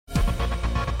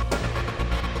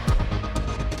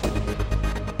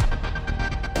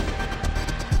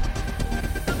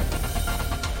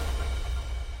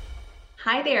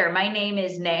Hi there, my name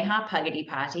is Neha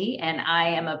Pagadipati, and I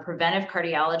am a preventive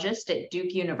cardiologist at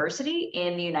Duke University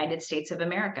in the United States of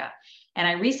America. And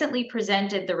I recently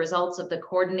presented the results of the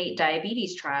Coordinate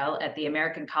Diabetes trial at the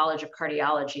American College of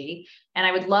Cardiology. And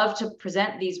I would love to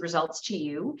present these results to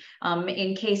you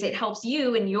in case it helps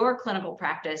you in your clinical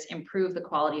practice improve the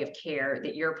quality of care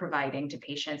that you're providing to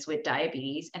patients with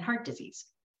diabetes and heart disease.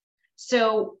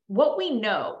 So what we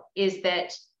know is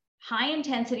that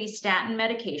high-intensity statin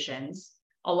medications,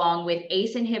 along with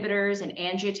ACE inhibitors and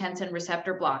angiotensin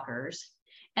receptor blockers,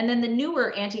 and then the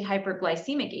newer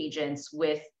anti-hyperglycemic agents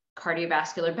with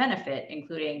cardiovascular benefit,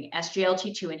 including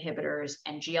SGLT2 inhibitors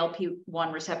and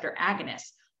GLP-1 receptor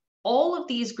agonists. All of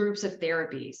these groups of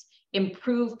therapies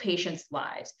improve patients'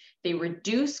 lives. They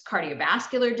reduce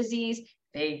cardiovascular disease.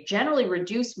 They generally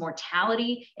reduce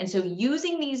mortality. And so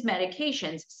using these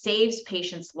medications saves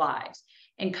patients' lives.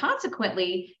 And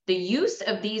consequently, the use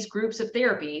of these groups of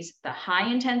therapies, the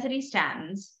high-intensity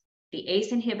statins, the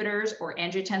ACE inhibitors or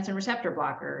angiotensin receptor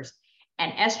blockers,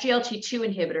 and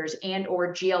SGLT2 inhibitors and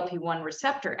or GLP-1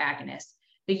 receptor agonists,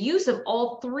 the use of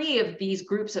all three of these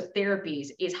groups of therapies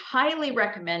is highly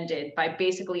recommended by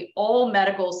basically all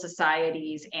medical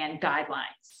societies and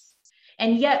guidelines.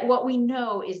 And yet what we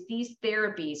know is these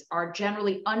therapies are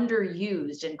generally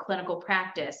underused in clinical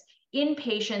practice in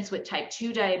patients with type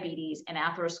 2 diabetes and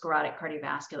atherosclerotic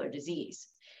cardiovascular disease.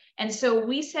 And so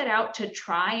we set out to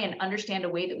try and understand a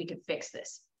way that we could fix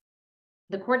this.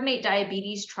 The Coordinate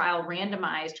Diabetes trial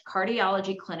randomized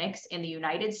cardiology clinics in the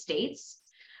United States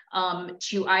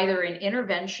to either an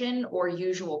intervention or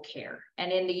usual care.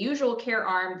 And in the usual care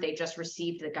arm, they just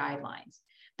received the guidelines.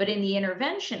 But in the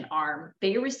intervention arm,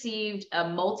 they received a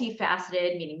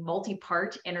multifaceted, meaning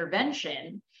multi-part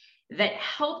intervention that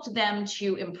helped them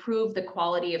to improve the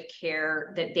quality of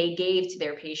care that they gave to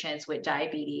their patients with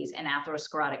diabetes and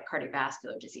atherosclerotic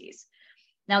cardiovascular disease.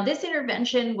 Now, this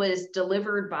intervention was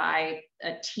delivered by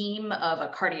a team of a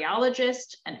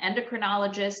cardiologist, an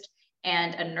endocrinologist,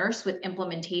 and a nurse with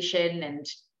implementation and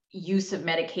use of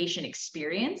medication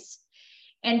experience.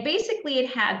 And basically, it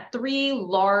had three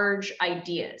large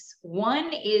ideas.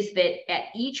 One is that at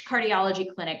each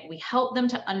cardiology clinic, we helped them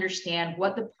to understand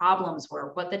what the problems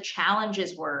were, what the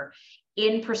challenges were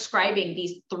in prescribing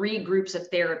these three groups of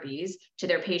therapies to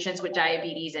their patients with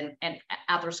diabetes and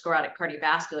atherosclerotic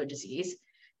cardiovascular disease.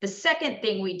 The second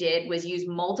thing we did was use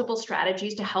multiple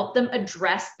strategies to help them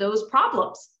address those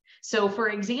problems. So for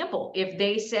example, if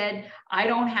they said, I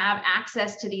don't have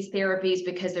access to these therapies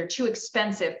because they're too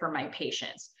expensive for my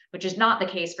patients, which is not the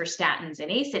case for statins and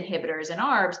ACE inhibitors and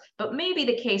ARBs, but maybe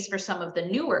the case for some of the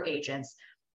newer agents,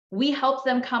 we help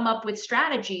them come up with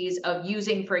strategies of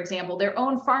using, for example, their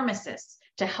own pharmacists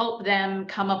to help them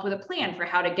come up with a plan for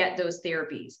how to get those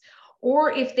therapies.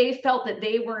 Or if they felt that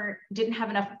they didn't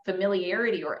have enough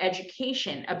familiarity or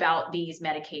education about these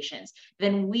medications,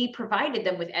 then we provided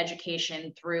them with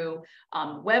education through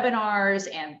webinars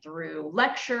and through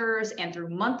lectures and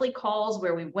through monthly calls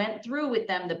where we went through with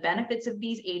them the benefits of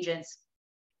these agents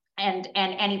and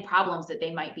any problems that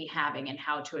they might be having and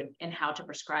how to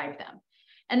prescribe them.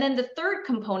 And then the third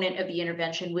component of the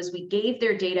intervention was we gave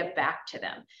their data back to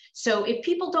them. So if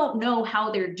people don't know how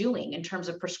they're doing in terms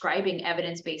of prescribing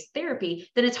evidence-based therapy,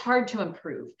 then it's hard to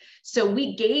improve. So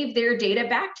we gave their data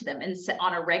back to them and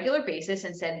on a regular basis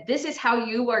and said, this is how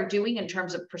you are doing in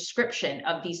terms of prescription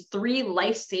of these three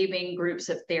life-saving groups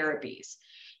of therapies.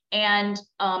 And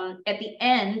at the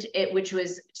end, which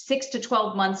was 6 to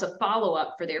 12 months of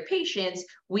follow-up for their patients,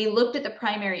 we looked at the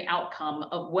primary outcome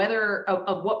of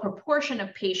what proportion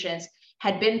of patients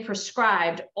had been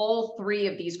prescribed all three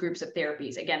of these groups of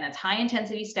therapies. Again, that's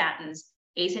high-intensity statins,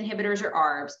 ACE inhibitors or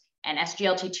ARBs, and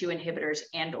SGLT2 inhibitors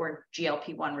and or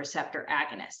GLP-1 receptor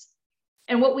agonists.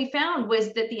 And what we found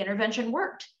was that the intervention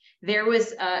worked. There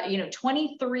was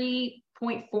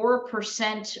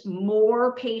 23.4%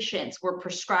 more patients were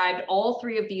prescribed all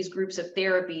three of these groups of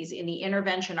therapies in the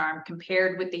intervention arm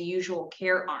compared with the usual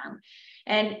care arm.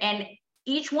 And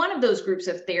each one of those groups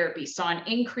of therapies saw an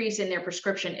increase in their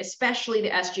prescription, especially the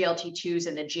SGLT2s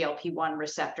and the GLP-1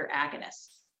 receptor agonists.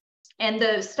 And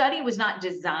the study was not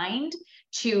designed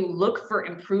to look for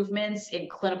improvements in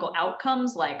clinical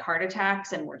outcomes like heart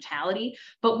attacks and mortality,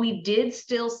 but we did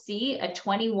still see a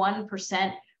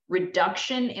 21%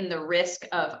 reduction in the risk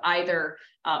of either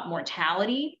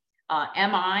mortality,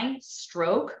 MI,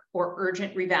 stroke, or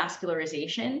urgent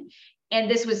revascularization. And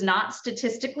this was not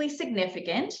statistically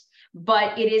significant,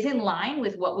 but it is in line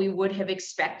with what we would have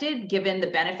expected given the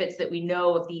benefits that we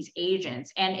know of these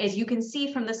agents. And as you can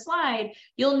see from the slide,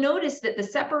 you'll notice that the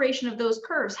separation of those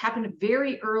curves happened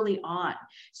very early on.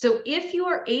 So if you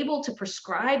are able to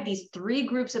prescribe these 3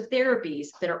 groups of therapies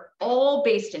that are all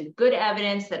based in good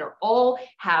evidence, that are all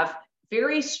have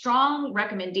very strong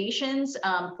recommendations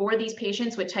for these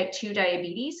patients with type 2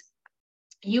 diabetes,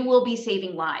 you will be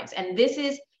saving lives. And this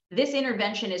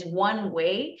intervention is one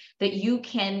way that you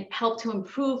can help to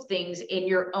improve things in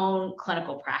your own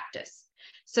clinical practice.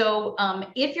 So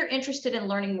if you're interested in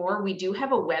learning more, we do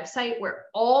have a website where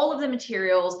all of the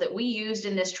materials that we used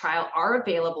in this trial are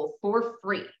available for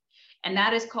free. And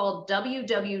that is called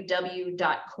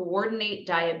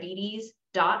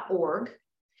www.coordinatediabetes.org.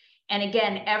 And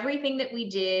again, everything that we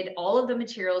did, all of the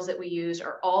materials that we use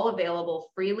are all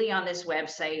available freely on this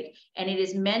website. And it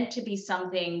is meant to be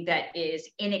something that is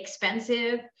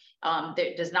inexpensive,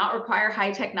 that does not require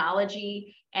high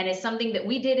technology, and is something that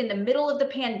we did in the middle of the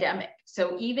pandemic.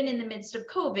 So even in the midst of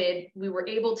COVID, we were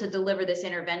able to deliver this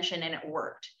intervention and it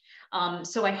worked.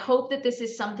 So I hope that this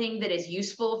is something that is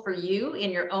useful for you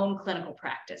in your own clinical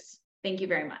practice. Thank you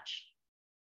very much.